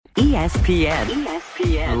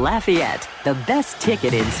ESPN. Lafayette, the best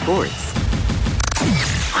ticket in sports.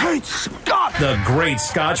 Great Scott! The Great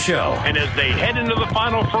Scott Show. And as they head into the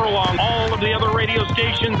final furlong, all of the other radio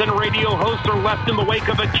stations and radio hosts are left in the wake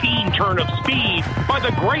of a keen turn of speed by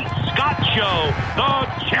the Great Scott Show,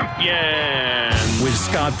 the champion. With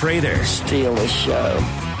Scott Prather. Steal the show.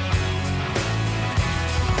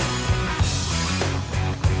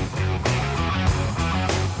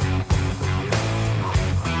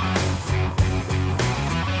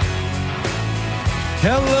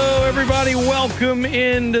 Hello, everybody. Welcome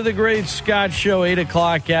into the Great Scott Show, 8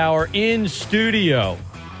 o'clock hour in studio.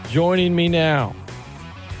 Joining me now,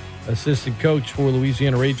 assistant coach for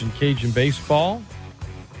Louisiana Ragin Cajun baseball,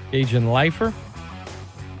 Cajun lifer,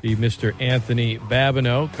 the Mr. Anthony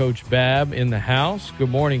Babineaux. Coach Bab in the house. Good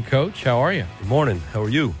morning, Coach. How are you? Good morning. How are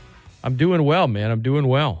you? I'm doing well, man. I'm doing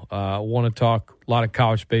well. I want to talk a lot of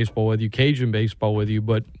college baseball with you, Cajun baseball with you,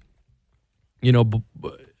 but, you know,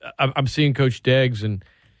 I'm seeing Coach Deggs, and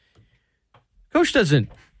Coach doesn't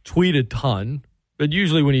tweet a ton, but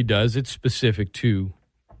usually when he does, it's specific to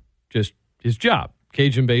just his job,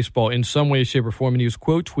 Cajun baseball, in some way, shape, or form. And he was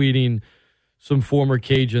quote tweeting some former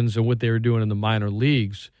Cajuns and what they were doing in the minor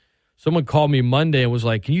leagues. Someone called me Monday and was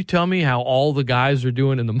like, "Can you tell me how all the guys are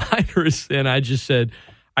doing in the minors?" And I just said,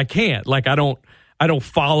 "I can't. Like, I don't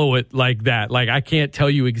follow it like that. Like, I can't tell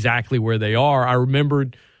you exactly where they are." I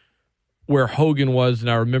remembered where Hogan was, and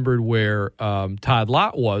I remembered where Todd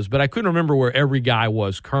Lott was, but I couldn't remember where every guy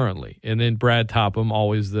was currently. And then Brad Topham,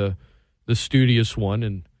 always the studious one,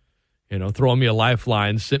 and throwing me a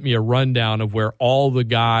lifeline, sent me a rundown of where all the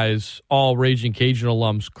guys, all Ragin Cajun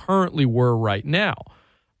alums, currently were right now.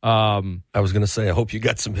 I was going to say, I hope you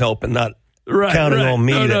got some help and not counting on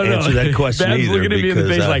me to answer that question Bab's either. Looking at me in the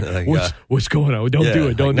face like, what's going on? Don't do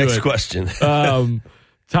it. Don't do it. Next question.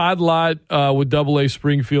 Todd Lott with Double-A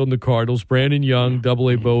Springfield and the Cardinals. Brandon Young,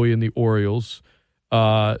 Double-A Bowie and the Orioles.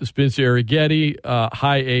 Spencer Arrighetti,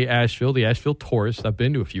 High-A Asheville, the Asheville Taurus. I've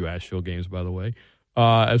been to a few Asheville games, by the way.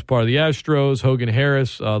 As part of the Astros, Hogan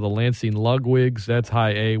Harris, the Lansing Lugwigs. That's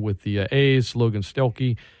High-A with the A's. Logan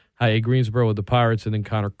Stelke, High-A Greensboro with the Pirates. And then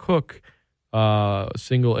Connor Cook,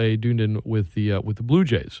 Single-A Dunedin with the Blue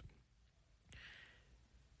Jays.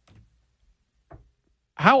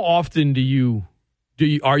 How often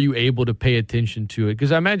are you able to pay attention to it?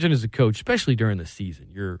 Because I imagine as a coach, especially during the season,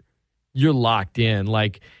 you're locked in.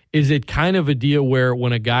 Like, is it kind of a deal where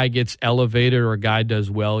when a guy gets elevated or a guy does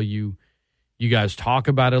well, you guys talk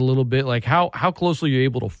about it a little bit? Like, how closely are you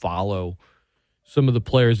able to follow some of the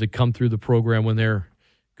players that come through the program when they're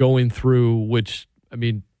going through, which, I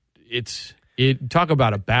mean, talk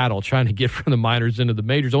about a battle trying to get from the minors into the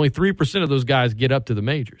majors. Only 3% of those guys get up to the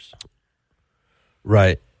majors.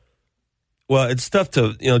 Right. Well, it's tough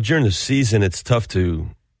to, during the season, it's tough to,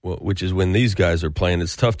 which is when these guys are playing,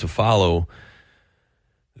 it's tough to follow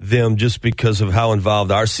them just because of how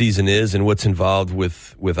involved our season is and what's involved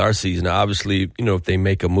with our season. Obviously, if they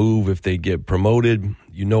make a move, if they get promoted,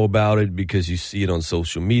 you know about it because you see it on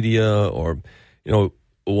social media or,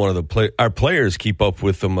 our players keep up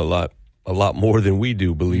with them a lot more than we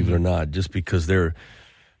do, believe it or not, just because they're,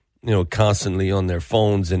 constantly on their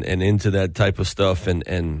phones and into that type of stuff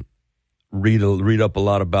and read up a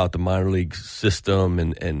lot about the minor league system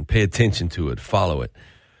and pay attention to it, follow it.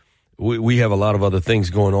 We have a lot of other things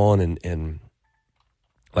going on, and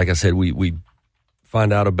like I said, we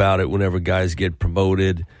find out about it whenever guys get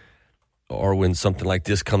promoted or when something like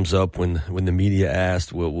this comes up, when the media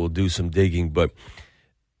asks, we'll do some digging. But,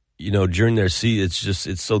 during their season,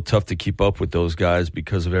 it's so tough to keep up with those guys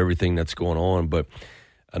because of everything that's going on. But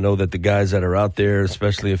I know that the guys that are out there,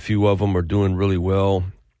 especially a few of them, are doing really well.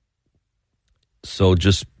 So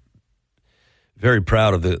just very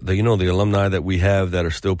proud of the alumni that we have that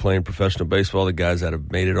are still playing professional baseball, the guys that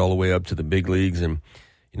have made it all the way up to the big leagues, and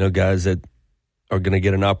guys that are going to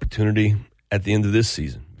get an opportunity at the end of this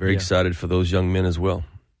season. Very excited for those young men as well.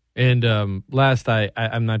 And last, I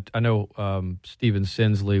know Steven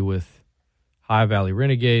Sensley with High Valley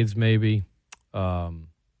Renegades. Maybe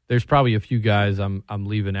there's probably a few guys I'm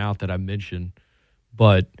leaving out that I mentioned,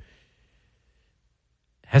 but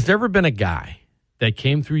has there ever been a guy that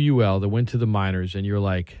came through UL that went to the minors and you're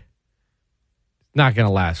like, not going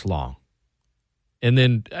to last long? And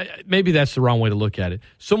then maybe that's the wrong way to look at it.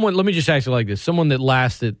 Let me just ask you like this. Someone that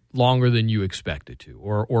lasted longer than you expected to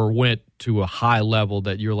or went to a high level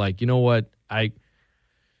that you're like, you know what,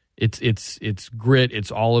 it's grit,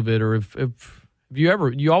 it's all of it. Or if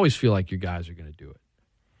you always feel like your guys are going to do it.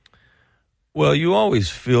 Well, you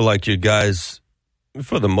always feel like your guys,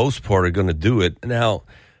 for the most part, are going to do it. Now,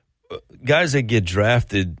 guys that get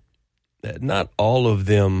drafted, not all of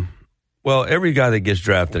them Well, every guy that gets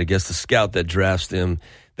drafted, I guess the scout that drafts them,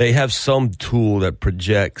 they have some tool that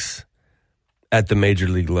projects at the major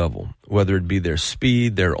league level, whether it be their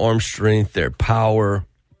speed, their arm strength, their power.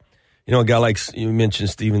 You know, a guy like you mentioned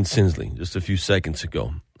Steven Sinsley just a few seconds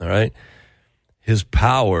ago, all right? His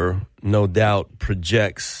power, no doubt,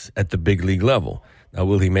 projects at the big league level. Now,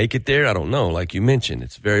 will he make it there? I don't know. Like you mentioned,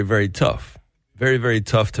 it's very, very tough. Very, very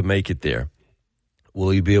tough to make it there. Will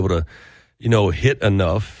he be able to, hit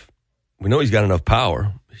enough? We know he's got enough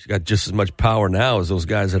power. He's got just as much power now as those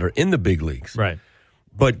guys that are in the big leagues. Right.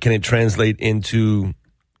 But can it translate into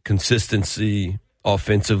consistency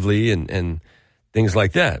offensively and things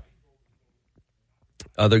like that?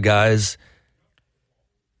 Other guys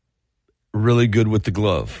really good with the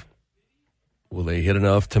glove. Will they hit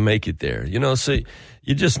enough to make it there? So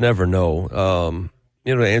you just never know.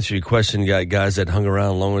 To answer your question, you got guys that hung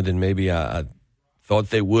around longer than maybe I thought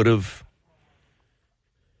they would have.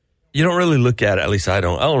 You don't really look at it, at least I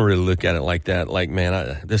don't really look at it like that. Like,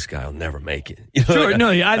 man, this guy will never make it. Sure, I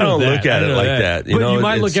don't look at it like that. But you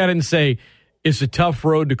might look at it and say, it's a tough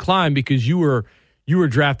road to climb because you were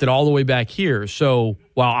drafted all the way back here. So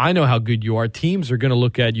while I know how good you are, teams are going to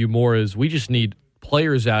look at you more as we just need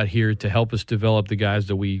players out here to help us develop the guys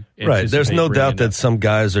that we anticipate. Right. There's no doubt that some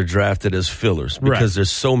guys are drafted as fillers because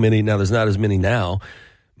there's so many. Now, there's not as many now,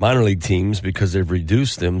 minor league teams, because they've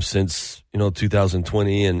reduced them since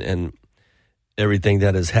 2020 and everything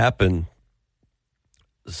that has happened.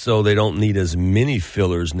 So they don't need as many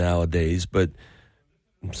fillers nowadays, but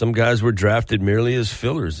some guys were drafted merely as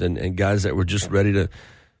fillers and guys that were just ready to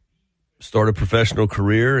start a professional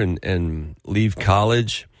career and leave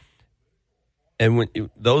college. And when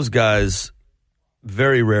those guys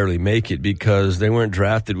very rarely make it because they weren't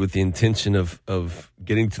drafted with the intention of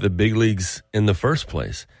getting to the big leagues in the first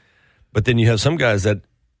place. But then you have some guys that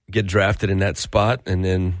get drafted in that spot, and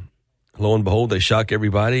then lo and behold, they shock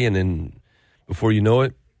everybody, and then before you know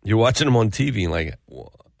it, you're watching them on TV and like,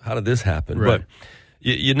 well, how did this happen? Right. But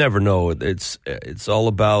you never know. It's all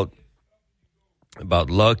about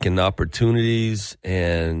luck and opportunities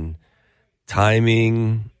and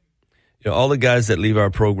timing. All the guys that leave our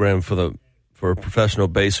program for professional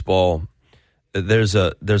baseball, there's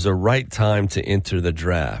a right time to enter the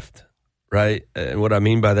draft, right? And what I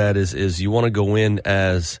mean by that is you want to go in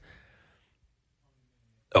as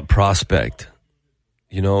a prospect.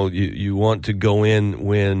 You want to go in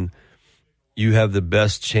when you have the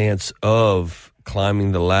best chance of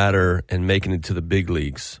climbing the ladder and making it to the big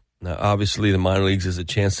leagues. Now, obviously, the minor leagues is a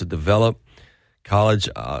chance to develop. College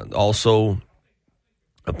also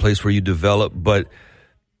a place where you develop, but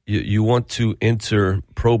you want to enter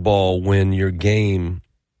pro ball when your game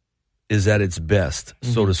is at its best,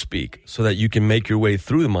 so to speak, so that you can make your way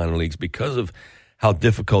through the minor leagues because of how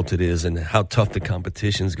difficult it is and how tough the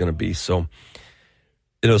competition is going to be. So,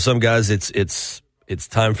 some guys, it's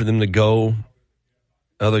time for them to go.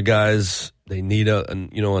 Other guys, they need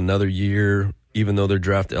another year, even though they're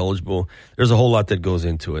draft eligible. There's a whole lot that goes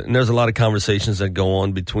into it, and there's a lot of conversations that go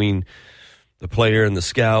on between the player and the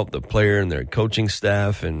scout, the player and their coaching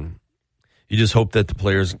staff, and you just hope that the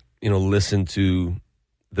players, listen to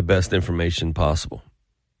the best information possible.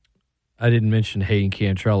 I didn't mention Hayden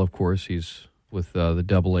Cantrell, of course. He's with the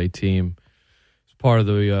Double-A team. He's part of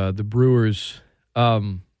the Brewers.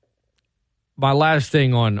 My last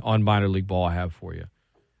thing on minor league ball I have for you.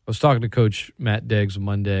 I was talking to Coach Matt Deggs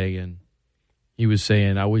Monday, and he was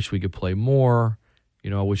saying, I wish we could play more.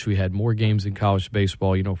 I wish we had more games in college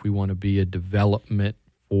baseball. If we want to be a development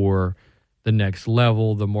for the next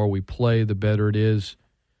level, the more we play, the better it is.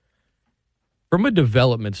 From a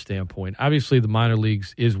development standpoint, obviously the minor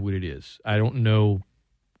leagues is what it is. I don't know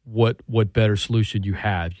what better solution you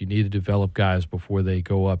have. You need to develop guys before they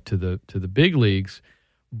go up to the big leagues.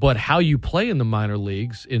 But how you play in the minor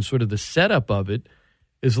leagues and sort of the setup of it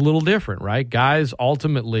is a little different, right? Guys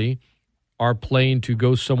ultimately are playing to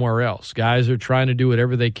go somewhere else. Guys are trying to do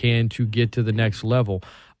whatever they can to get to the next level.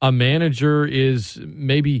 A manager is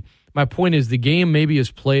maybe, my point is the game maybe is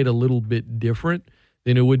played a little bit different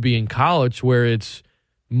than it would be in college, where it's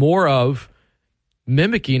more of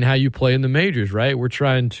mimicking how you play in the majors, right? We're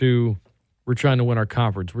trying to win our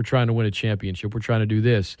conference. We're trying to win a championship. We're trying to do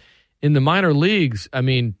this. In the minor leagues, I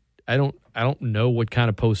mean, I don't know what kind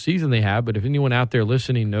of postseason they have, but if anyone out there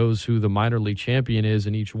listening knows who the minor league champion is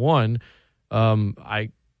in each one, I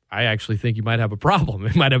actually think you might have a problem.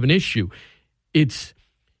 It might have an issue. It's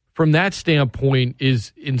from that standpoint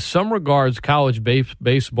is in some regards college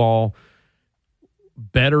baseball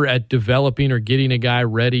better at developing or getting a guy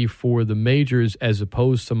ready for the majors as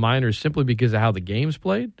opposed to minors simply because of how the game's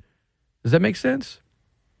played? Does that make sense?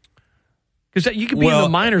 Because you could be in the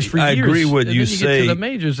minors for years. I agree with you say. Get to the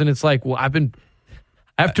majors, and it's like, well, I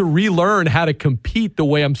have to relearn how to compete the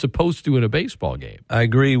way I'm supposed to in a baseball game. I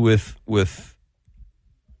agree with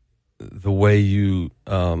the way you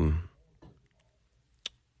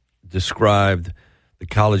described the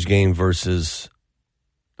college game versus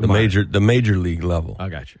the major league level. I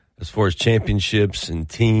got you. As far as championships and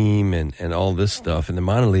team and all this stuff in the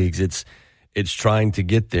minor leagues, it's trying to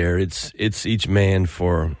get there. It's each man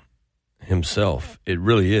for himself. It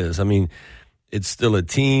really is. I mean, it's still a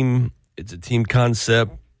team. It's a team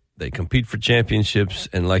concept. They compete for championships,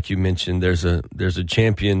 and like you mentioned, there's a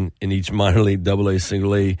champion in each minor league, AA,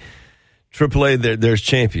 single A, AAA. There's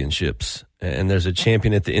championships, and there's a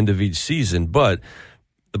champion at the end of each season. But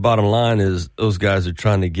the bottom line is those guys are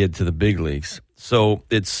trying to get to the big leagues. So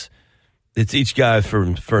it's each guy for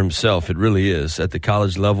himself. It really is. At the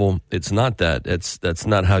college level, it's not that. That's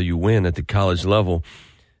not how you win at the college level.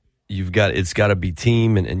 It's got to be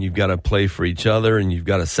team, and you've got to play for each other, and you've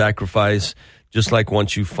got to sacrifice, just like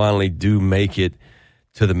once you finally do make it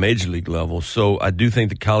to the major league level. So I do think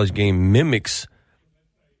the college game mimics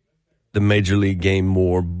the major league game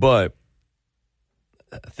more, but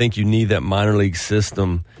I think you need that minor league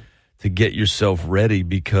system to get yourself ready,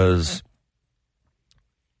 because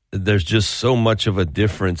there's just so much of a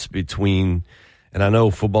difference between, and I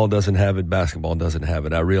know football doesn't have it, basketball doesn't have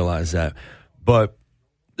it, I realize that, but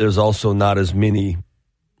there's also not as many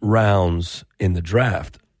rounds in the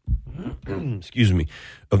draft, excuse me,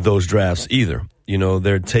 of those drafts either. You know,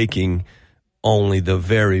 they're taking only the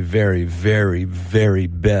very, very, very, very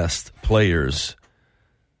best players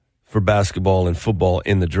for basketball and football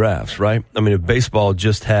in the drafts, right? I mean, if baseball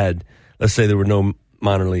just had, let's say there were no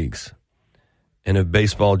minor leagues, and if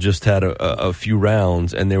baseball just had a few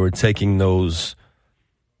rounds and they were taking those,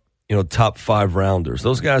 top 5 rounders,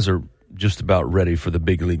 those guys are just about ready for the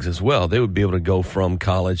big leagues as well. They would be able to go from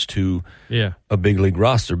college to a big league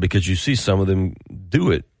roster, because you see some of them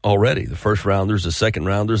do it already. The first rounders, the second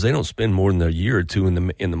rounders, they don't spend more than a year or two in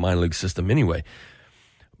the minor league system anyway.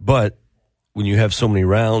 But when you have so many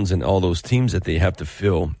rounds and all those teams that they have to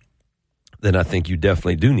fill, then I think you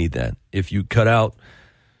definitely do need that. If you cut out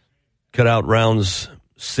rounds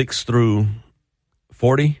 6 through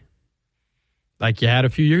 40, like you had a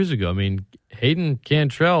few years ago. I mean, Hayden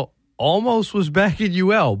Cantrell almost was back at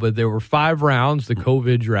UL, but there were 5 rounds, the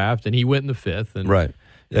COVID draft, and he went in the 5th. And right.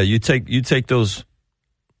 Yeah, you take those,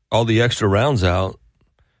 all the extra rounds out,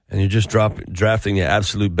 and you're just drafting the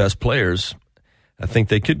absolute best players. I think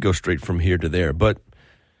they could go straight from here to there, but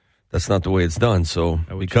that's not the way it's done. So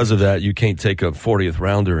because of that, you can't take a 40th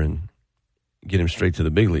rounder and get him straight to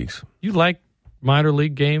the big leagues. You like minor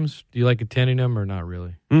league games? Do you like attending them or not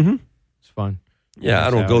really? Mm-hmm. It's fun. Yeah,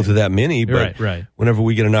 I don't go to that many, but right. Whenever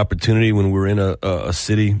we get an opportunity, when we're in a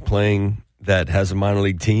city playing that has a minor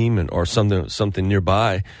league team or something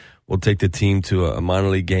nearby, we'll take the team to a minor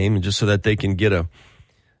league game, and just so that they can get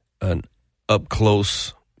an up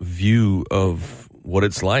close view of what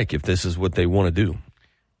it's like if this is what they want to do.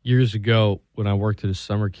 Years ago, when I worked at a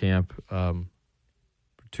summer camp, for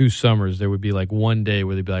 2 summers, there would be like one day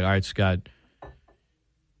where they'd be like, all right, Scott,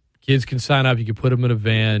 kids can sign up, you can put them in a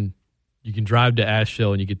van, you can drive to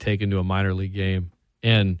Asheville, and you could take them to a minor league game.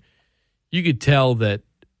 And you could tell that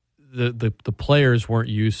the players weren't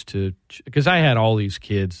used to, because I had all these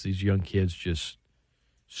kids, these young kids, just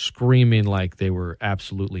screaming like they were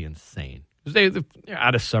absolutely insane. They're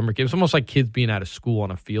out of summer camp. It's almost like kids being out of school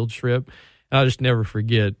on a field trip. And I'll just never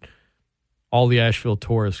forget all the Asheville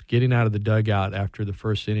tourists getting out of the dugout after the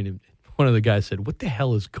first inning. And one of the guys said, "What the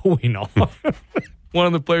hell is going on?" One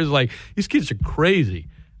of the players was like, "These kids are crazy."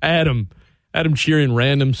 I had him cheering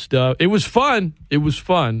random stuff. It was fun.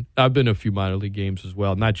 I've been to a few minor league games as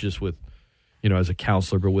well, not just with, as a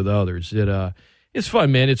counselor, but with others. It's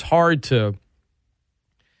fun, man. It's hard to.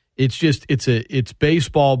 It's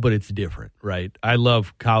baseball, but it's different, right? I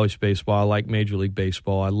love college baseball. I like Major League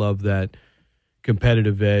Baseball. I love that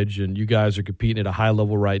competitive edge, and you guys are competing at a high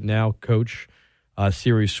level right now. Coach,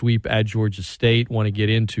 series sweep at Georgia State. Want to get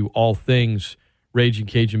into all things Ragin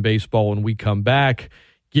Cajun baseball when we come back.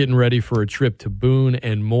 Getting ready for a trip to Boone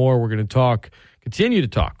and more. We're going to continue to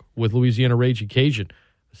talk with Louisiana Ragin Cajun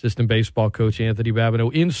assistant baseball coach Anthony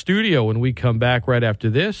Babineaux in studio when we come back right after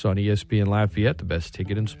this on ESPN Lafayette, the best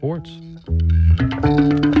ticket in sports.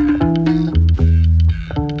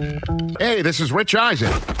 Hey, this is Rich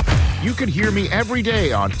Eisen. You can hear me every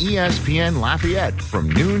day on ESPN Lafayette from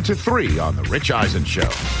noon to 3 on The Rich Eisen Show.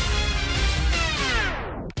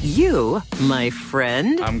 You, my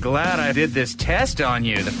friend, I'm glad I did this test on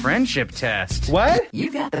you, the friendship test. What?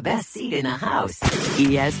 you got the best seat in the house.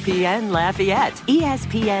 ESPN Lafayette,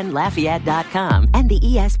 ESPNLafayette.com, and the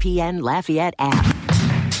ESPN Lafayette app.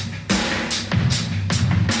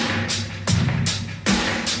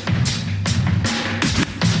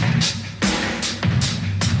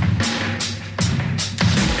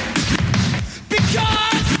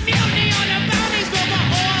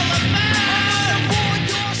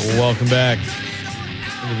 Welcome back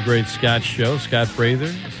to the Great Scott Show. Scott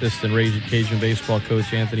Prather, assistant Ragin Cajun baseball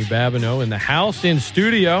coach Anthony Babineaux in the house, in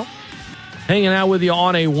studio, hanging out with you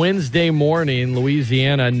on a Wednesday morning.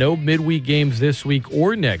 Louisiana, no midweek games this week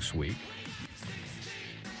or next week.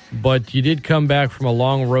 But you did come back from a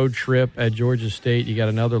long road trip at Georgia State. You got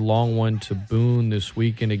another long one to Boone this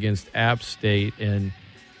weekend against App State. And,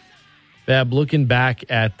 Bab, looking back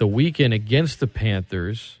at the weekend against the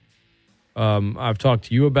Panthers, I've talked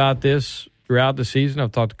to you about this throughout the season.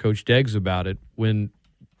 I've talked to Coach Deggs about it. When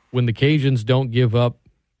the Cajuns don't give up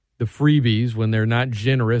the freebies, when they're not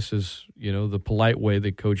generous, as you know, the polite way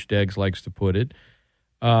that Coach Deggs likes to put it,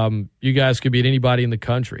 you guys could beat anybody in the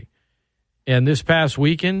country. And this past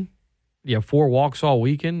weekend, 4 walks all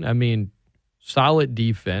weekend. I mean, solid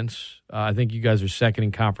defense. I think you guys are second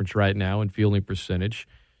in conference right now in fielding percentage.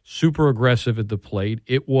 Super aggressive at the plate.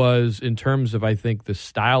 It was, in terms of, I think, the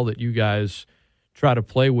style that you guys try to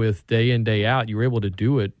play with day in, day out, you were able to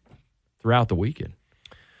do it throughout the weekend.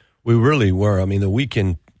 We really were. I mean, the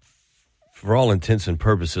weekend, for all intents and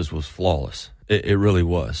purposes, was flawless. It really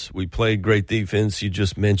was. We played great defense. You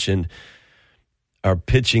just mentioned our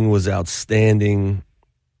pitching was outstanding,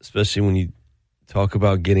 especially when you talk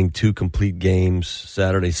about getting 2 complete games,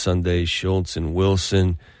 Saturday, Sunday, Schultz and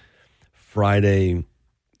Wilson. Friday,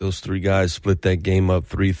 those 3 guys split that game up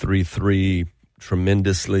 3-3-3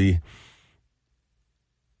 tremendously.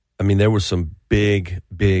 I mean, there were some big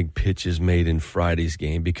pitches made in Friday's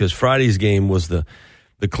game, because Friday's game was the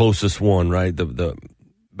closest one, right? The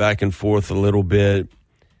back and forth a little bit,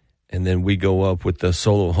 and then we go up with the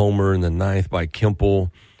solo homer in the 9th by Kimple,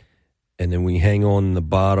 and then we hang on in the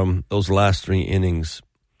bottom. Those last 3 innings,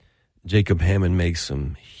 Jacob Hammond makes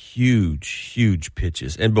some huge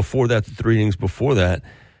pitches. And before that, the 3 innings before that,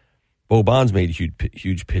 Bo Bonds made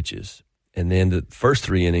huge pitches. And then the first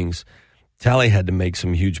 3 innings, Talley had to make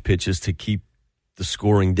some huge pitches to keep the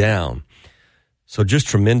scoring down. So just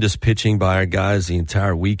tremendous pitching by our guys the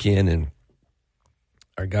entire weekend, and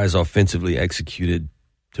our guys offensively executed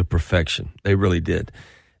to perfection. They really did.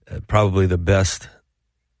 Probably the best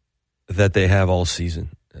that they have all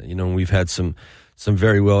season. We've had some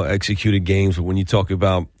very well executed games, but when you talk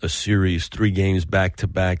about a series, 3 games back to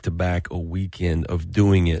back, a weekend of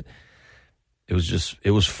doing it,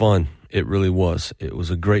 it was fun. It really was. It was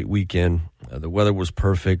a great weekend. The weather was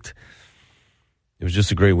perfect. It was just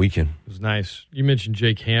a great weekend. It was nice. You mentioned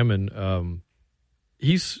Jake Hammond.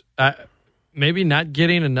 He's maybe not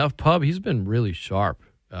getting enough pub. He's been really sharp.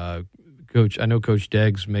 Coach, I know Coach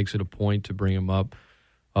Deggs makes it a point to bring him up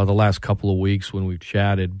the last couple of weeks when we've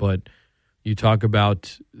chatted, but you talk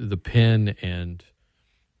about the pen and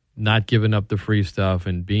not giving up the free stuff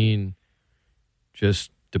and being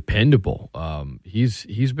just dependable.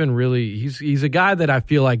 He's been really he's a guy that I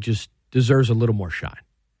feel like just deserves a little more shine.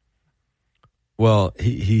 Well,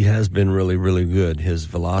 he has been really, really good. His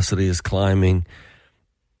velocity is climbing.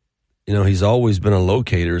 He's always been a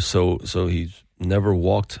locator, so he's never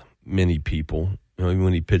walked many people, even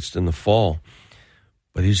when he pitched in the fall.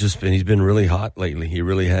 But he's been really hot lately. He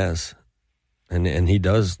really has. And he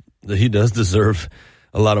does deserve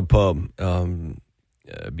a lot of pub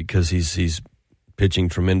because he's pitching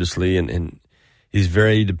tremendously, and he's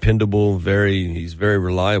very dependable, he's very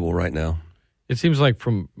reliable right now. It seems like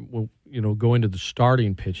from going to the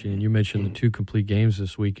starting pitching, and you mentioned the 2 complete games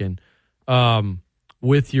this weekend,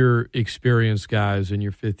 with your experienced guys and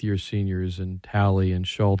your 5th-year seniors and Talley and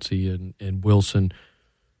Schultz and Wilson,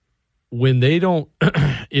 when they don't,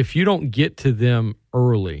 if you don't get to them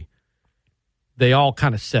early, they all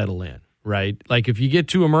kind of settle in, right? Like if you get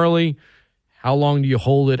to them early, how long do you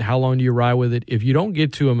hold it? How long do you ride with it? If you don't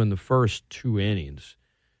get to them in the first 2 innings,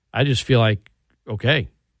 I just feel like, okay,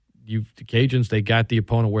 the Cajuns, they got the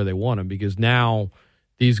opponent where they want them, because now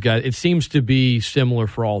these guys, it seems to be similar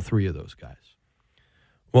for all 3 of those guys.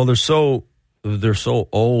 Well, they're so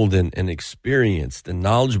old and experienced and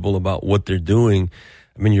knowledgeable about what they're doing.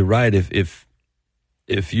 I mean, you're right. If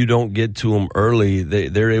you don't get to them early,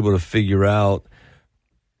 they're able to figure out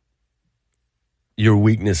your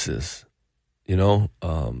weaknesses,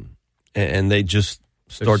 and they just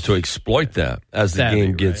start to exploit that as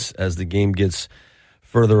the game gets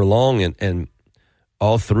further along. And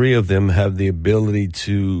all three of them have the ability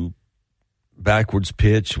to backwards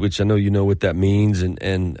pitch, which I know you know what that means,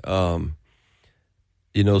 and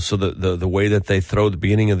you know, so the way that they throw at the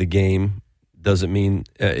beginning of the game doesn't mean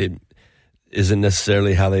it isn't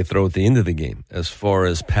necessarily how they throw at the end of the game. As far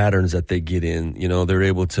as patterns that they get in, you know, they're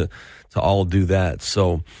able to all do that.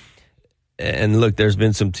 So, and look, there's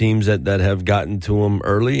been some teams that have gotten to them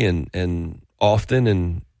early and often,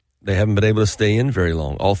 and they haven't been able to stay in very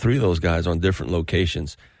long. All three of those guys on different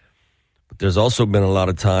locations. But there's also been a lot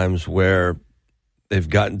of times where they've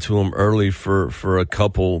gotten to them early for a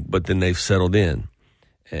couple, but then they've settled in.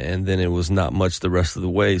 And then it was not much the rest of the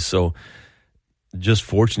way. So just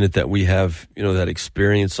fortunate that we have, you know, that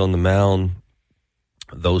experience on the mound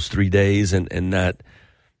those 3 days, and that,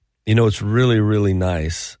 you know, it's really, really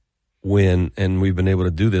nice when, and we've been able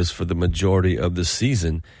to do this for the majority of the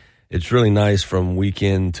season, it's really nice from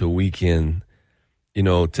weekend to weekend, you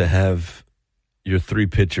know, to have your three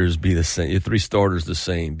pitchers be the same, your three starters the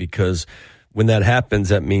same, because when that happens,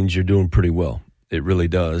 that means you're doing pretty well. It really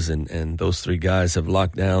does. And those three guys have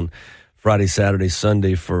locked down Friday, Saturday,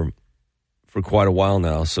 Sunday for quite a while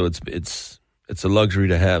now. So it's a luxury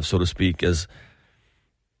to have, so to speak, as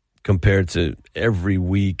compared to every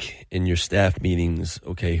week in your staff meetings.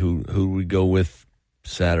 Okay, who we go with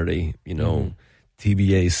Saturday, you know,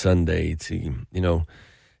 TBA Sunday, to, you know,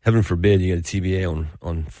 heaven forbid you get a TBA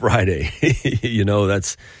on Friday. You know,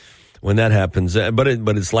 that's when that happens. But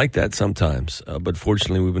it's like that sometimes. But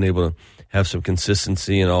fortunately, we've been able to have some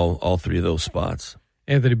consistency in all three of those spots.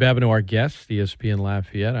 Anthony Babineaux, our guest, ESPN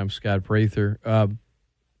Lafayette. I'm Scott Prather.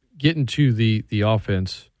 Getting to the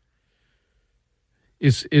offense,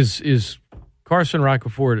 is Carson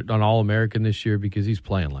Roccaforte an All-American this year because he's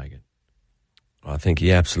playing like it? I think he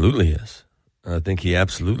absolutely is.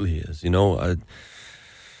 You know,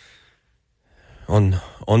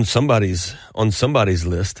 on somebody's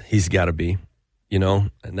list, he's got to be. You know,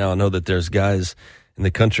 and now I know that there's guys in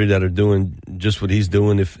the country that are doing just what he's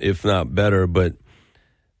doing, if not better, but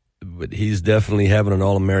he's definitely having an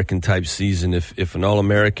All-American type season. If an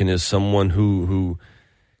All-American is someone who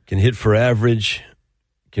can hit for average,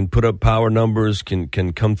 can put up power numbers, can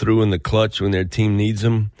come through in the clutch when their team needs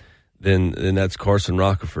him, then that's Carson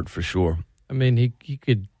Roccaforte for sure. I mean, he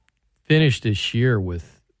could finish this year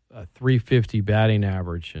with a 350 batting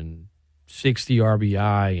average and 60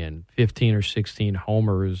 RBI and 15 or 16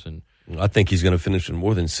 homers. And I think he's going to finish with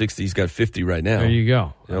more than 60. He's got 50 right now. There you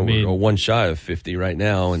go. You know, we're one shy of 50 right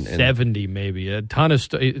now. And 70 maybe. A ton of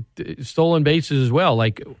stolen bases as well.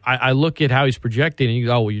 Like, I look at how he's projecting, and you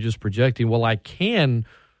go, oh, well, you're just projecting. Well, I can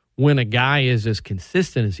when a guy is as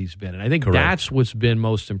consistent as he's been. And I think that's what's been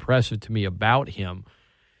most impressive to me about him.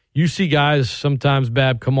 You see guys sometimes,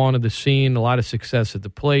 Bab, come onto the scene, a lot of success at the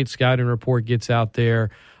plate, scouting report gets out there.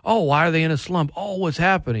 Oh, why are they in a slump? Oh, what's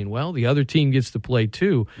happening? Well, the other team gets to play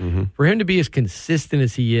too. Mm-hmm. For him to be as consistent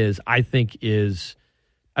as he is, I think is,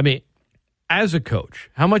 I mean, as a coach,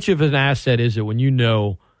 how much of an asset is it when you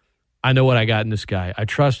know, I know what I got in this guy, I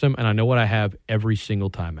trust him, and I know what I have every single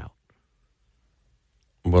time out?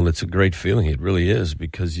 Well, it's a great feeling. It really is,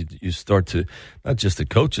 because you start to, not just the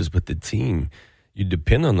coaches, but the team, you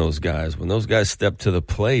depend on those guys. When those guys step to the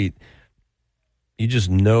plate, you just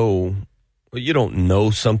know. Well, you don't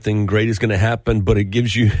know something great is going to happen, but it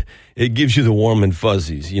gives you the warm and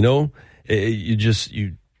fuzzies. You know, you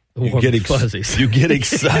get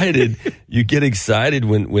excited. You get excited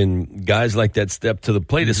when guys like that step to the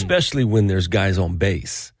plate, especially when there's guys on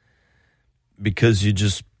base, because you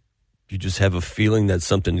just have a feeling that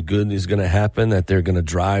something good is going to happen, that they're going to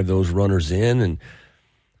drive those runners in. And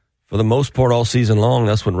for the most part, all season long,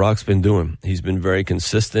 that's what Rock's been doing. He's been very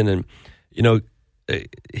consistent, and you know,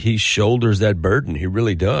 he shoulders that burden. He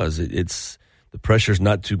really does. It's the pressure's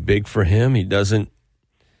not too big for him. He doesn't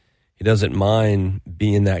mind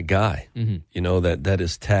being that guy, you know, that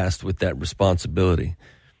is tasked with that responsibility.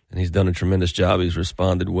 And he's done a tremendous job. He's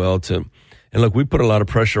responded well to, and look, we put a lot of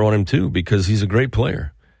pressure on him too, because he's a great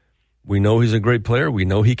player. We know he's a great player. We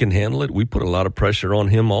know he can handle it. We put a lot of pressure on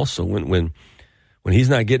him also. When he's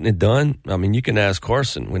not getting it done, I mean, you can ask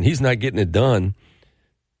Carson. When he's not getting it done,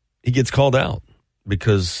 he gets called out.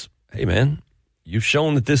 Because, hey, man, you've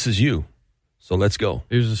shown that this is you, so let's go.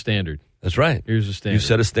 Here's the standard. That's right. Here's the standard. You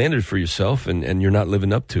set a standard for yourself, and you're not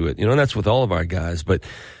living up to it. You know, and that's with all of our guys. But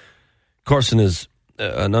Carson is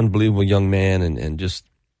an unbelievable young man, and just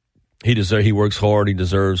he works hard. He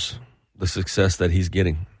deserves the success that he's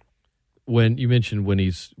getting. When you mentioned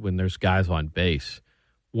when there's guys on base,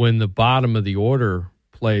 when the bottom of the order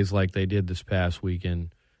plays like they did this past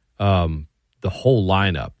weekend, the whole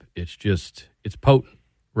lineup, it's potent,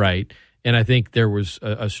 right? And I think there was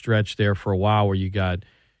a stretch there for a while where you got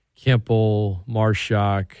Kemple,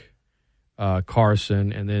 Marshak,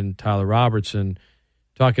 Carson, and then Tyler Robertson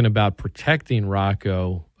talking about protecting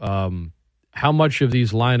Rocco. How much of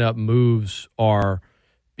these lineup moves are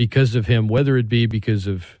because of him, whether it be because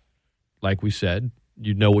of, like we said,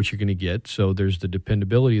 you know what you're going to get, so there's the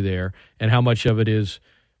dependability there, and how much of it is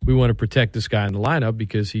we want to protect this guy in the lineup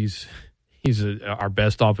because he's our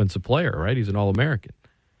best offensive player, right? He's an All-American.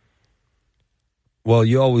 Well,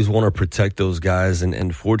 you always want to protect those guys,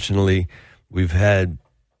 and fortunately, we've had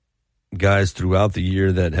guys throughout the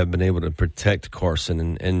year that have been able to protect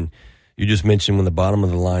Carson, and you just mentioned when the bottom of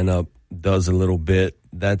the lineup does a little bit,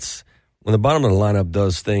 when the bottom of the lineup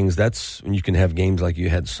does things, that's when you can have games like you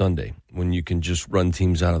had Sunday, when you can just run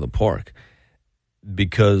teams out of the park.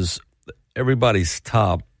 Because everybody's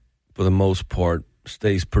top, for the most part,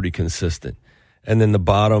 stays pretty consistent. And then the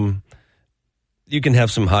bottom, you can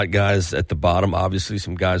have some hot guys at the bottom, obviously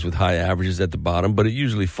some guys with high averages at the bottom, but it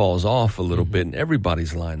usually falls off a little bit in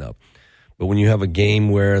everybody's lineup. But when you have a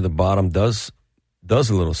game where the bottom does a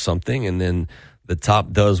little something, and then the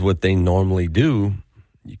top does what they normally do,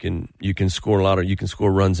 you can score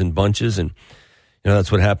runs in bunches, and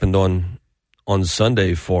that's what happened on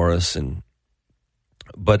Sunday for us.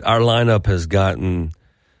 But our lineup has gotten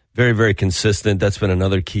very, very consistent. That's been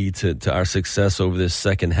another key to our success over this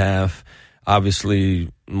second half.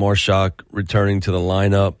 Obviously, Marshak returning to the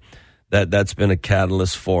lineup, that's been a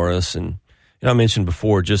catalyst for us. And I mentioned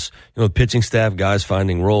before, just the pitching staff, guys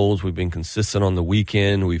finding roles. We've been consistent on the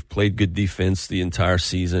weekend. We've played good defense the entire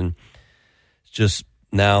season. It's just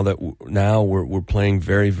now we're playing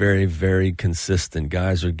very, very, very consistent.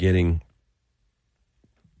 Guys are getting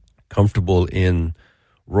comfortable in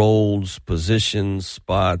roles, positions,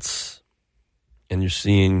 spots, and you're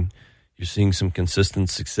seeing some consistent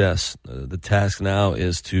success. The task now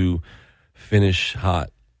is to finish hot.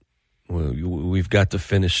 We've got to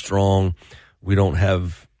finish strong. We don't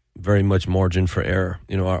have very much margin for error.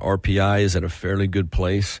 Our RPI is at a fairly good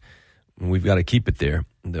place, and we've got to keep it there.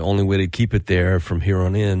 The only way to keep it there from here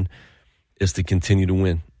on in is to continue to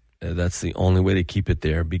win. That's the only way to keep it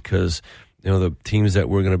there, because the teams that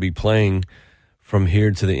we're going to be playing from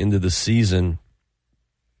here to the end of the season,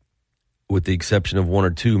 with the exception of one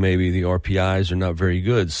or two, maybe the RPIs are not very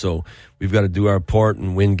good. So we've got to do our part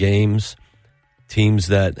and win games. Teams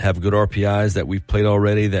that have good RPIs that we've played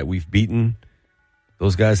already, that we've beaten,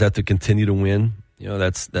 those guys have to continue to win.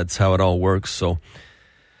 That's how it all works. So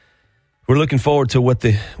we're looking forward to what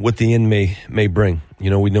the end may bring. We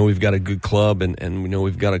know we've got a good club, and we know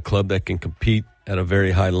we've got a club that can compete at a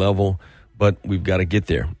very high level, but we've got to get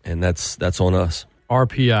there, and that's on us.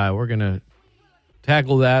 RPI, we're going to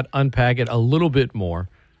tackle that, unpack it a little bit more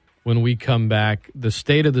when we come back. The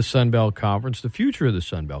state of the Sun Belt Conference, the future of the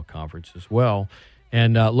Sun Belt Conference as well,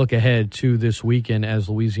 and look ahead to this weekend as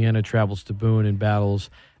Louisiana travels to Boone and battles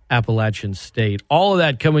Appalachian State. All of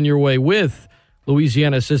that coming your way with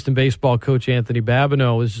Louisiana assistant baseball coach Anthony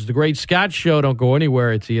Babineaux. This is the Great Scott Show. Don't go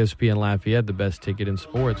anywhere. It's ESPN Lafayette, the best ticket in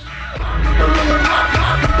sports.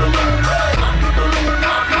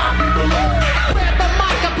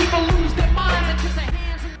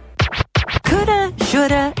 Coulda,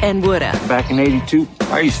 shoulda, and woulda. Back in '82,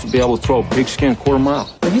 I used to be able to throw a pigskin quarter-mile.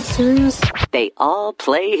 Are you serious? They all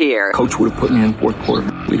play here. Coach would have put me in fourth quarter.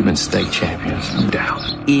 We'd have been state champions, no doubt.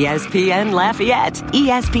 ESPN Lafayette,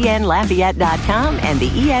 ESPNLafayette.com, and the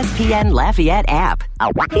ESPN Lafayette app.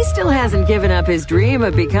 He still hasn't given up his dream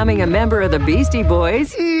of becoming a member of the Beastie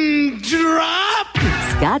Boys. Drop!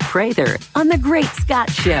 Scott Prather on The Great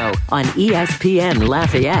Scott Show on ESPN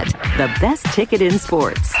Lafayette, the best ticket in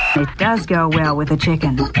sports. It does go well with a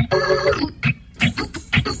chicken.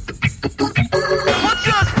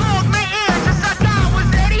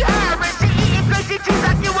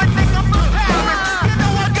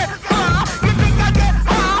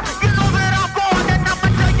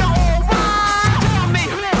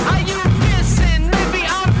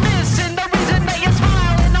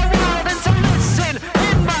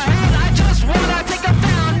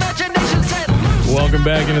 Welcome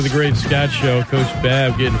back into the Great Scott Show. Coach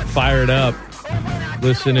Bab getting fired up,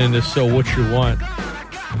 listening to So What You Want.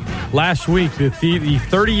 Last week, the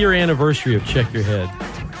 30-year anniversary of Check Your Head.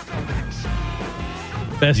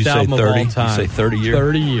 Best album of all time. You say 30 years?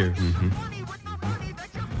 30 years. Mm-hmm.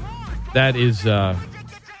 That is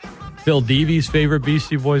Phil Deavy's favorite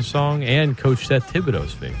Beastie Boys song and Coach Seth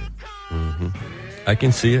Thibodeau's favorite. Mm-hmm. I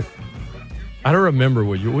can see it. I don't remember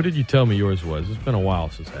what did you tell me yours was? It's been a while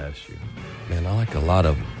since I asked you. Man, I like a lot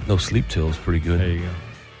of them. No Sleep Till is pretty good. There you go.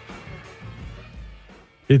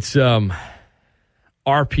 It's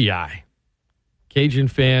RPI. Cajun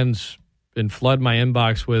fans and flood my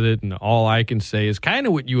inbox with it, and all I can say is kind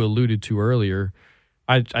of what you alluded to earlier.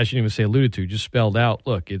 I shouldn't even say alluded to, just spelled out.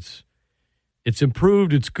 Look, it's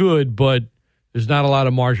improved, it's good, but there's not a lot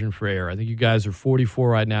of margin for error. I think you guys are 44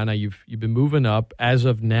 right now. Now you've been moving up. As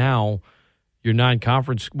of now, your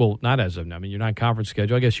non-conference, well, not as of now. I mean, your non-conference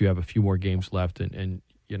schedule. I guess you have a few more games left, and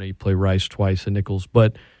you play Rice twice and Nichols.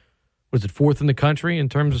 But was it 4th in the country in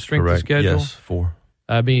terms of strength of schedule? Yes, 4.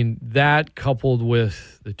 I mean, that coupled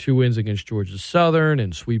with the 2 wins against Georgia Southern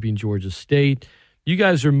and sweeping Georgia State, you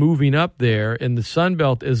guys are moving up there, and the Sun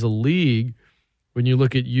Belt as a league, when you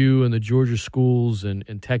look at you and the Georgia schools and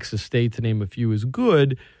Texas State, to name a few, is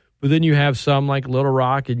good, but then you have some like Little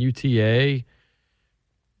Rock and UTA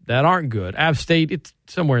that aren't good. App State, it's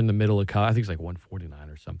somewhere in the middle of college. I think it's like 149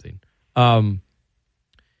 or something.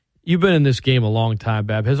 You've been in this game a long time,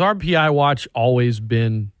 Bab. Has RPI Watch always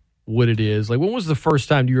been what it is? Like, when was the first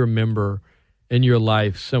time you remember in your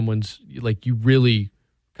life someone's, like, you really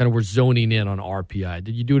kind of were zoning in on RPI?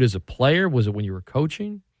 Did you do it as a player? Was it when you were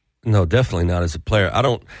coaching? No, definitely not as a player. I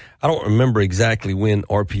don't remember exactly when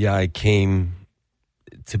RPI came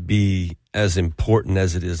to be as important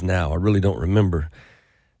as it is now. I really don't remember.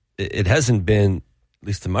 It hasn't been, at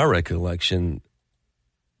least in my recollection,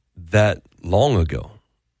 that long ago.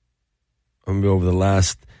 I remember over the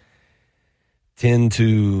last 10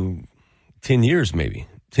 years, maybe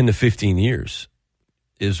 10 to 15 years,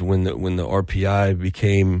 is when the RPI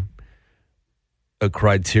became a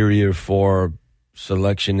criteria for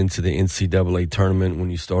selection into the NCAA tournament,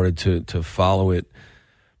 when you started to follow it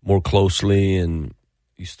more closely and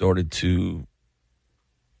you started to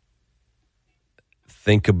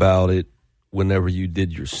think about it whenever you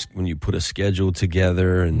when you put a schedule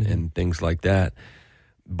together and things like that.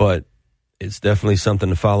 But it's definitely something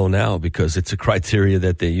to follow now because it's a criteria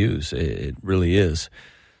that they use. It really is.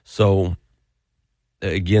 So,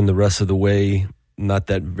 again, the rest of the way, not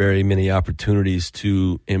that very many opportunities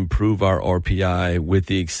to improve our RPI, with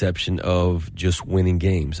the exception of just winning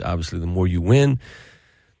games. Obviously, the more you win,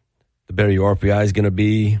 the better your RPI is going to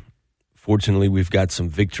be. Fortunately, we've got some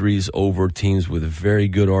victories over teams with very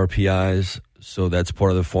good RPIs, so that's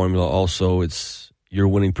part of the formula. Also, it's your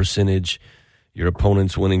winning percentage, your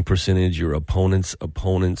opponent's winning percentage, your opponent's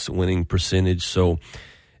winning percentage. So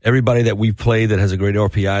everybody that we've played that has a great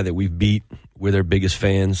RPI that we've beat, we're their biggest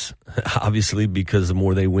fans, obviously, because the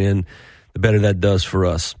more they win, the better that does for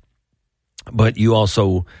us. But you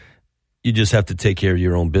just have to take care of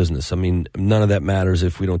your own business. I mean, none of that matters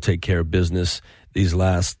if we don't take care of business these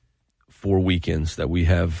last 4 weekends that we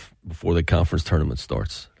have before the conference tournament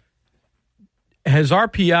starts. Has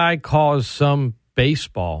RPI caused some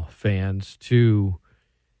baseball fans to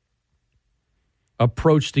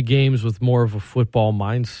approach the games with more of a football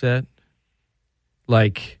mindset?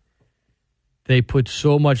 Like, they put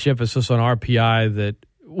so much emphasis on RPI that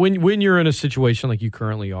when you're in a situation like you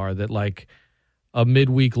currently are, that like a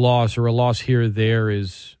midweek loss or a loss here or there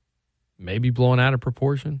is maybe blown out of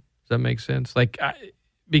proportion. Does that make sense? Like,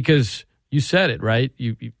 because you said it, right?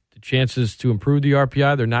 The chances to improve the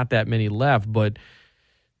RPI, there are not that many left, but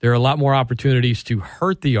there are a lot more opportunities to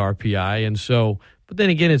hurt the RPI. And so, but then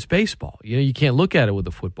again, it's baseball. You can't look at it with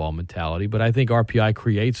a football mentality, but I think RPI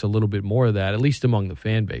creates a little bit more of that, at least among the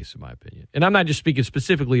fan base, in my opinion. And I'm not just speaking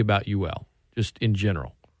specifically about UL, just in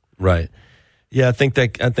general. Right. Yeah, I think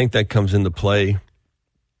that comes into play.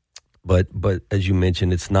 But as you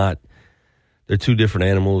mentioned, it's not. They're two different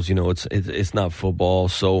animals. It's not football.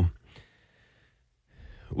 So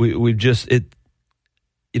we've just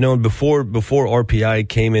before RPI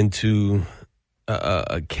came into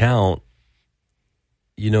account,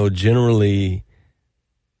 generally,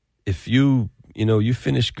 if you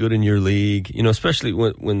finish good in your league, especially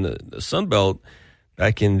when the Sun Belt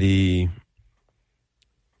back in the,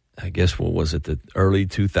 I guess, what was it, the early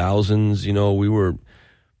 2000s, we were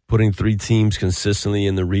putting 3 teams consistently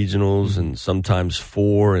in the regionals and sometimes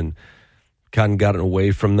 4, and kind of gotten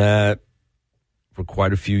away from that for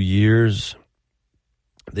quite a few years.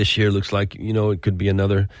 This year looks like, it could be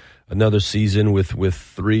another season with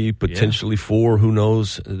 3, potentially 4, who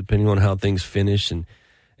knows, depending on how things finish. And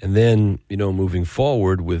then, moving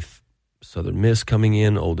forward with Southern Miss coming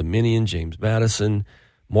in, Old Dominion, James Madison,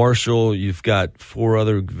 Marshall, you've got 4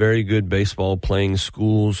 other very good baseball playing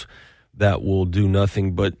schools that will do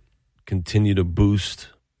nothing but continue to boost,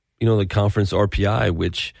 the conference RPI,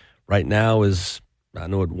 which right now is, I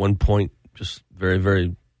know at one point, just very,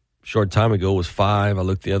 very short time ago, was 5. I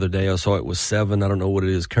looked the other day, I saw it was 7. I don't know what it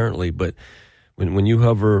is currently, but when you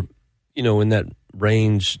hover, in that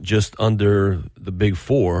range just under the big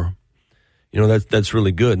 4, that's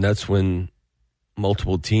really good. And that's when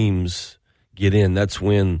multiple teams get in. That's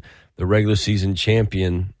when the regular season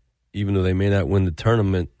champion, even though they may not win the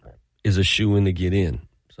tournament, is a shoo-in to get in.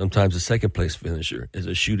 Sometimes the second-place finisher is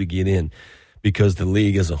a shoe to get in because the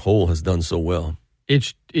league as a whole has done so well.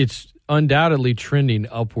 It's undoubtedly trending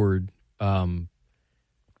upward.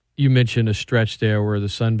 You mentioned a stretch there where the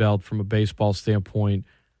Sun Belt, from a baseball standpoint,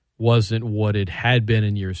 wasn't what it had been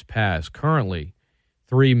in years past. Currently,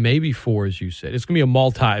 3, maybe 4, as you said. It's going to be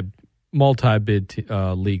a multi-bid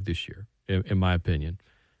league this year, in my opinion,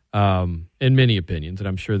 in many opinions, and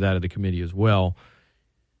I'm sure that of the committee as well.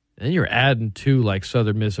 And then you're adding 2 like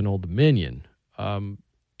Southern Miss and Old Dominion.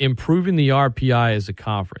 Improving the RPI as a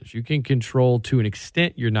conference. You can control, to an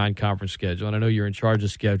extent, your non-conference schedule, and I know you're in charge of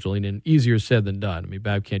scheduling, and easier said than done. I mean,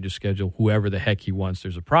 Bab can't just schedule whoever the heck he wants.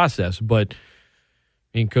 There's a process, but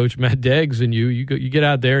I mean, Coach Matt Deggs and you get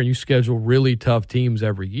out there and you schedule really tough teams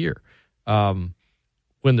every year. When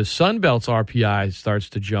the Sun Belt's RPI starts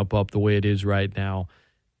to jump up the way it is right now,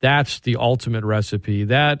 that's the ultimate recipe.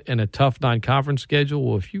 That and a tough non-conference schedule.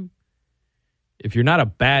 Well, if you're not a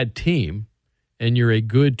bad team and you're a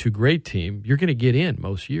good to great team, you're going to get in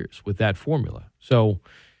most years with that formula. So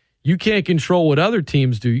you can't control what other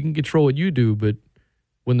teams do. You can control what you do, but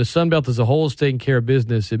when the Sun Belt as a whole is taking care of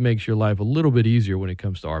business, it makes your life a little bit easier when it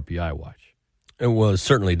comes to RPI watch. Well, it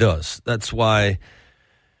certainly does. That's why,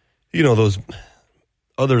 those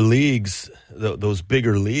other leagues, those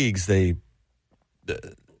bigger leagues,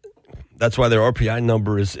 that's why their RPI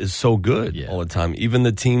number is so good all the time. Even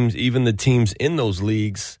the teams in those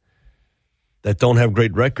leagues that don't have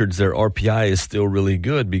great records, their RPI is still really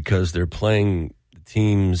good because they're playing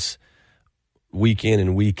teams week in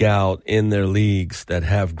and week out in their leagues that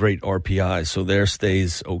have great RPI, so theirs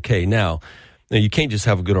stays okay. Now, you can't just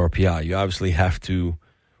have a good RPI. You obviously have to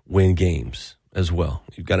win games as well.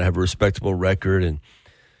 You've got to have a respectable record,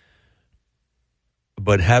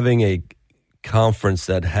 but having a conference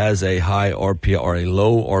that has a high RPI or a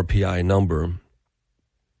low RPI number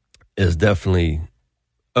is definitely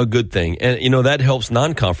a good thing. And, that helps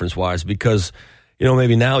non-conference wise because,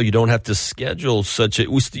 maybe now you don't have to schedule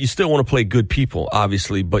you still want to play good people,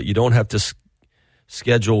 obviously, but you don't have to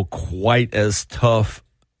schedule quite as tough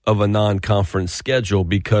of a non-conference schedule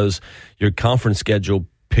because your conference schedule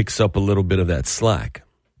picks up a little bit of that slack.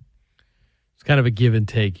 It's kind of a give and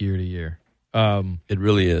take year to year. It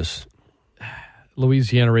really is.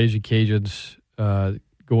 Louisiana Ragin Cajuns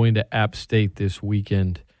going to App State this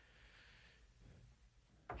weekend.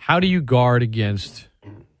 How do you guard against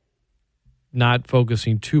not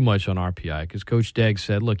focusing too much on RPI? Because Coach Degg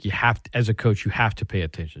said, look, as a coach, you have to pay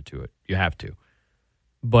attention to it. You have to.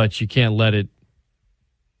 But you can't let it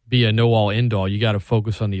be a know-all, end-all. You got to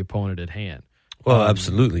focus on the opponent at hand. Well,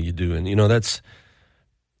 absolutely you do. And,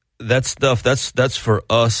 that stuff, that's for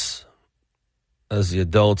us as the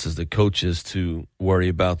adults, as the coaches, to worry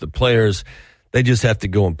about. The players, they just have to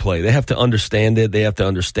go and play. They have to understand it. They have to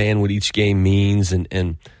understand what each game means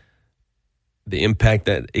and the impact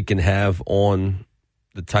that it can have on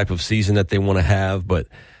the type of season that they want to have. But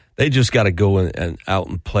they just got to go and out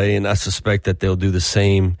and play, and I suspect that they'll do the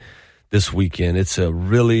same this weekend.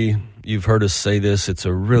 You've heard us say this, it's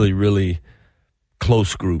a really, really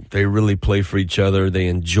close group. They really play for each other. They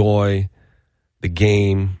enjoy the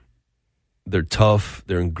game. They're tough.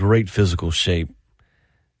 They're in great physical shape.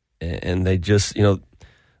 And they just,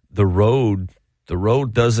 the road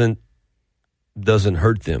doesn't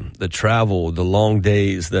hurt them. The travel, the long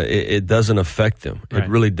days, it doesn't affect them. Right. It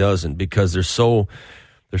really doesn't, because they're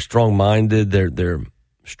strong-minded. They're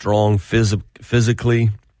strong physically.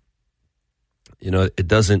 It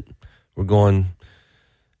doesn't. We're going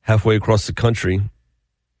halfway across the country,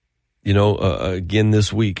 again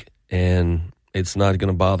this week, and it's not going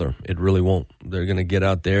to bother them. It really won't. They're going to get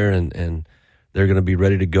out there and they're going to be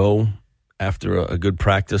ready to go after a good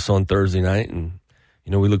practice on Thursday night, and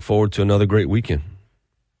we look forward to another great weekend.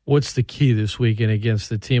 What's the key this weekend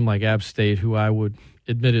against a team like App State, who I would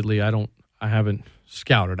admittedly I haven't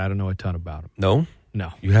scouted. I don't know a ton about them.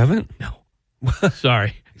 No, you haven't. No,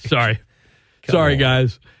 sorry,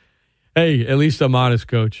 guys. Hey, at least I'm honest,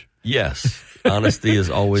 Coach. Yes, honesty is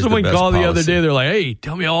always Someone the best called policy. the other day. They're like, "Hey,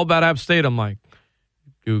 tell me all about App State." I'm like,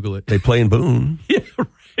 Google it. They play in Boone. Yeah,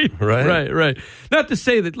 right. Not to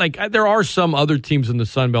say that there are some other teams in the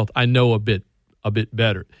Sun Belt I know a bit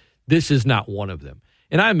better. This is not one of them.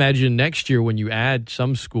 And I imagine next year when you add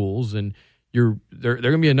some schools, and there are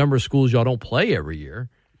going to be a number of schools y'all don't play every year.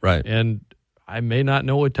 Right. And I may not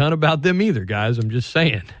know a ton about them either, guys. I'm just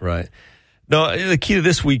saying. Right. No, the key to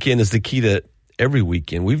this weekend is the key to every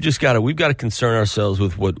weekend. We've got to concern ourselves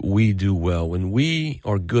with what we do well. When we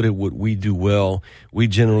are good at what we do well, we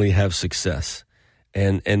generally have success.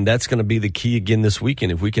 And that's going to be the key again this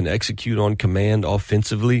weekend. If we can execute on command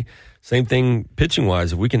offensively, same thing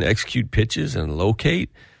pitching-wise. If we can execute pitches and locate,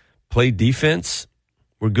 play defense,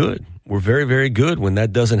 we're good. We're very, very good. When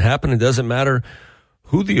that doesn't happen, it doesn't matter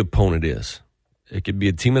who the opponent is. It could be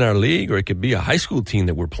a team in our league or it could be a high school team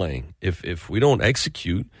that we're playing. If we don't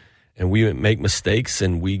execute and we make mistakes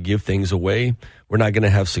and we give things away, we're not going to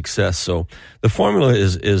have success. So the formula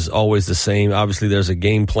is always the same. Obviously, there's a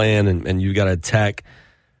game plan, and you got to attack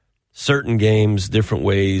certain games different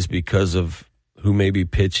ways because of who may be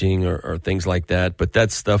pitching or things like that. But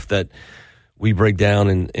that's stuff that we break down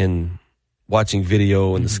in watching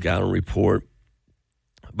video and the scouting report.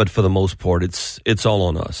 But for the most part, it's all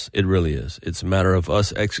on us. It really is. It's a matter of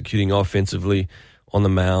us executing offensively on the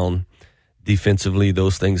mound. Defensively,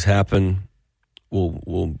 those things happen.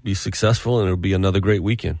 We'll be successful, and it'll be another great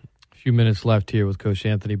weekend. A few minutes left here with Coach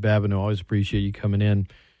Anthony Babineaux. Always appreciate you coming in.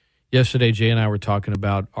 Yesterday, Jay and I were talking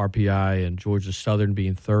about RPI and Georgia Southern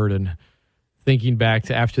being third, and thinking back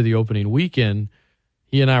to after the opening weekend,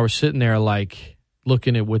 he and I were sitting there like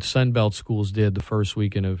looking at what Sunbelt schools did the first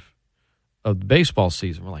weekend of the baseball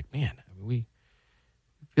season. We're like, man, we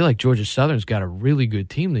feel like Georgia Southern's got a really good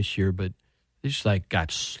team this year, but they just like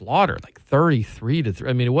got slaughtered, like 33-3.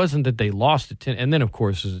 I mean, it wasn't that they lost to 10. And then, of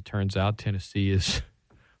course, as it turns out, Tennessee is,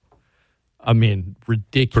 I mean,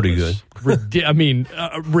 ridiculous. Pretty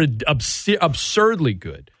good. Absurdly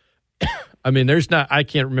good. I mean, I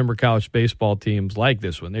can't remember college baseball teams like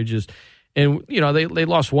this one. They're just, and, you know, they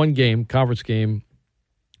lost one game, conference game,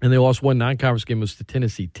 and they lost one non-conference game. It was to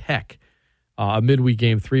Tennessee Tech, a midweek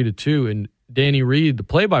game, 3-2. And Danny Reed, the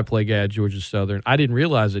play-by-play guy at Georgia Southern, I didn't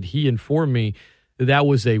realize it. He informed me that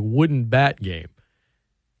was a wooden bat game.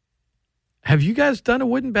 Have you guys done a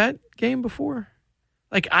wooden bat game before?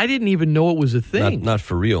 Like, I didn't even know it was a thing. Not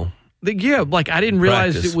for real. Yeah, like I didn't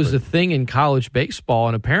realize it was a thing in college baseball,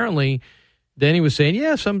 and apparently Danny was saying,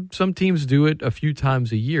 yeah, some teams do it a few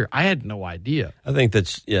times a year. I had no idea. I think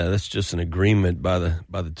that's just an agreement by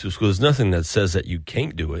the two schools. There's nothing that says that you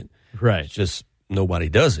can't do it. Right. It's just nobody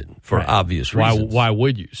does it for obvious reasons. Why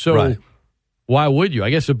would you? So why would you? I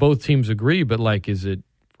guess if both teams agree, but like, is it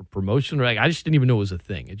for promotion? Like, I just didn't even know it was a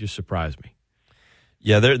thing. It just surprised me.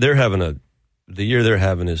 Yeah, they're having the year they're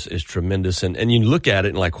having is tremendous, and you look at it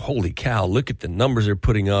and like, holy cow! Look at the numbers they're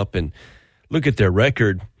putting up, and look at their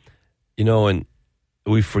record. You know, and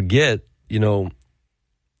we forget. You know,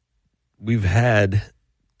 we've had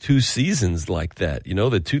 2 seasons like that. You know,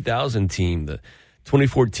 the 2000 team, the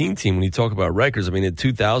 2014 team, when you talk about records, I mean, the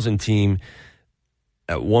 2000 team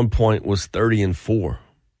at one point was 30-4.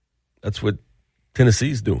 That's what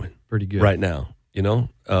Tennessee's doing. Pretty good. Right now, you know.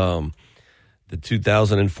 The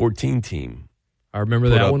 2014 team. I remember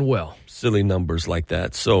that one well. Silly numbers like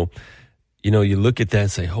that. So, you know, you look at that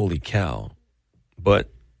and say, holy cow. But,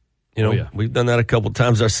 you know, we've done that a couple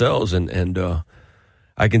times ourselves, and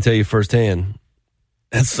I can tell you firsthand,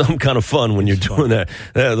 that's some kind of fun when you're doing that.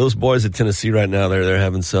 Yeah, those boys at Tennessee right now, they're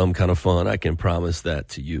having some kind of fun. I can promise that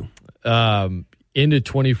to you. Into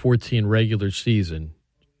 2014 regular season,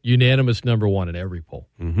 unanimous number 1 in every poll.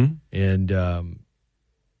 Mm-hmm. And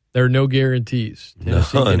there are no guarantees.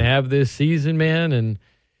 Tennessee can have this season, man, and,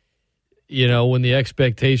 you know, when the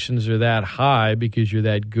expectations are that high because you're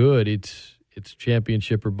that good, it's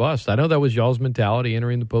championship or bust. I know that was y'all's mentality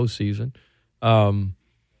entering the postseason.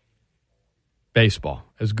 Baseball,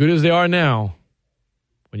 as good as they are now,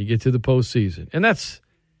 when you get to the postseason, and that's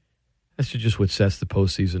just what sets the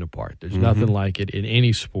postseason apart. There's nothing like it in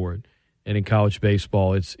any sport, and in college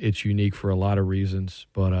baseball, it's unique for a lot of reasons.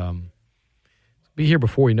 But be here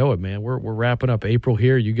before we know it, man. We're wrapping up April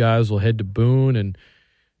here. You guys will head to Boone, and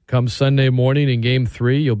come Sunday morning in Game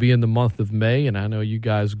 3, you'll be in the month of May, and I know you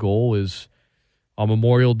guys' goal is on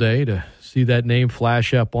Memorial Day to see that name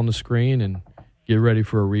flash up on the screen and get ready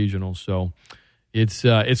for a regional. So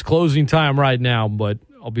it's closing time right now, but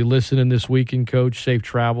I'll be listening this weekend, Coach. Safe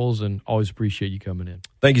travels, and always appreciate you coming in.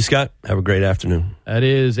 Thank you, Scott. Have a great afternoon. That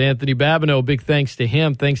is Anthony Babineaux. Big thanks to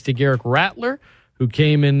him. Thanks to Garrick Rattler, who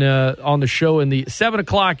came in on the show in the 7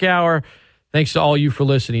 o'clock hour. Thanks to all you for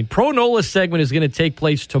listening. Pro NOLA segment is going to take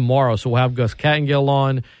place tomorrow, so we'll have Gus Cattengale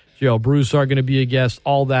on. Joe Broussard going to be a guest,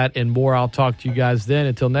 all that and more. I'll talk to you guys then.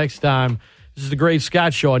 Until next time, this is the Great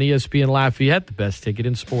Scott Show on ESPN Lafayette, the best ticket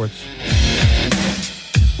in sports.